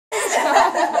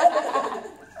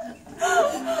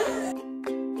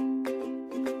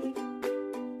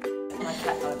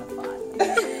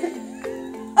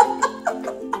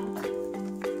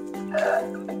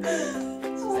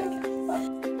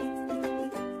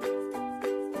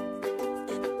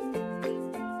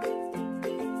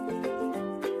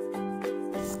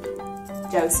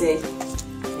Josie.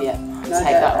 Yeah, No,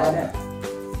 take that one.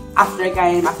 After a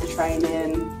game, after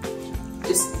training,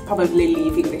 just probably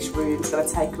leaving this room. It's going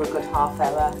to take her a good half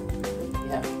hour.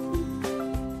 Yeah.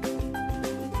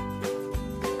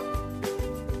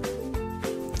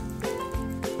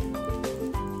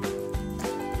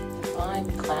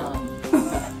 Fine clown.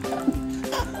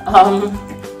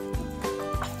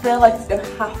 I feel like it's going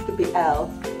to have to be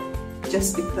Elle,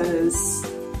 just because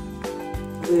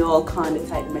we all kind of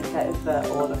take the mick out of her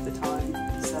all of the time.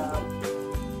 So.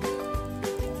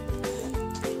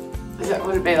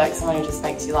 Would it be like someone who just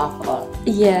makes you laugh a lot?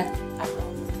 Yeah.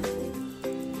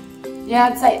 Yeah,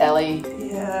 I'd say Ellie.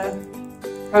 Yeah.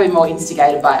 Probably more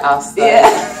instigated by us though.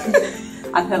 Yeah.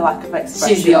 And her lack of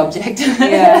expression. She's the object.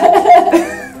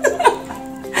 Yeah.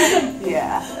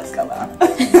 Yeah, let's go back.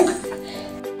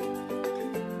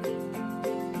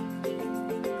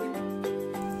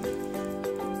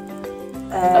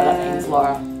 That means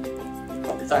Laura.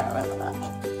 Oh, sorry, I went with that.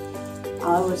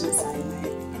 I wouldn't say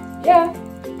mate. Yeah.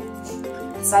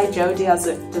 Say Jodie does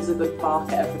a good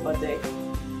bark at everybody. Do you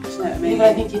know what I mean? Yeah, but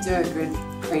I think you do a good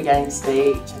pre-game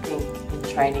speech. I think in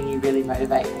training you really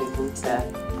motivate people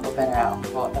to put better out on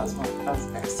court. That was a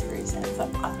very serious answer.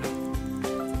 I think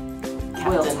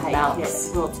We'll Captain take Bounce.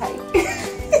 it. We'll take it.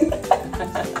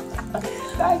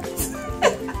 Thanks.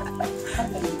 I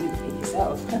thought you did it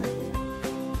yourself.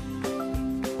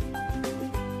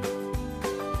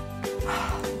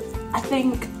 I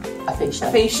think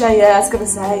Afisha. yeah, I was going to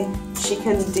say, she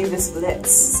can do the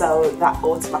splits, so that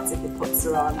automatically puts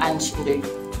her on. And she can do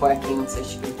twerking, so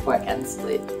she can twerk and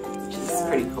split, which is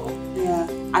pretty cool. Yeah,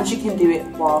 and she can do it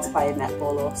whilst playing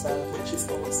netball also, which is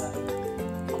also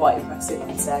quite impressive,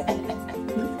 I'd say.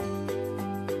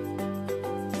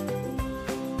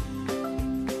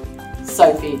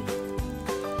 Sophie.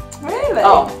 Really?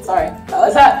 Oh, sorry.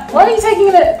 Was that? Why are you taking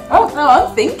a minute? Oh, no,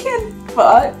 I'm thinking.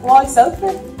 But why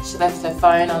Sophie? She left her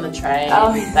phone on the train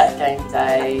that game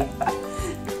day.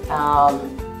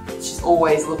 She's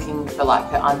always looking for like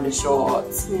her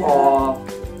undershorts or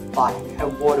like her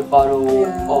water bottle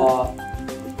or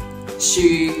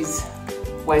shoes.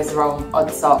 Wears the wrong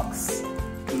odd socks.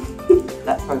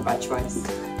 That's probably by choice.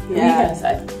 What are you going to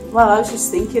say? Well, I was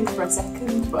just thinking for a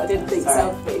second, but I didn't think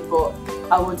Sorry. Sophie, but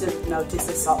I would have noticed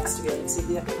the socks, to be honest with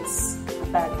you, because I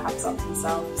barely have socks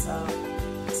myself, so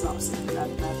it's not something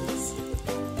I'd notice.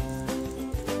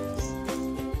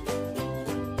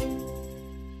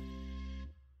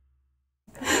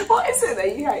 What is it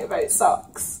that you hate about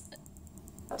socks?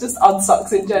 Just odd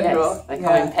socks in general? Yes, they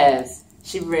come in pairs.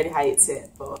 She really hates it,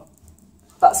 but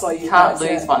that's why you can't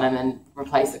lose one and then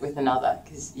replace it with another,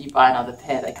 because you buy another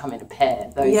pair, they come in a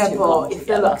pair. Those two belong but if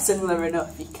together. they look similar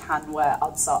enough, you can wear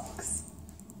odd socks.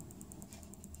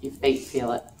 Your feet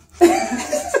feel it.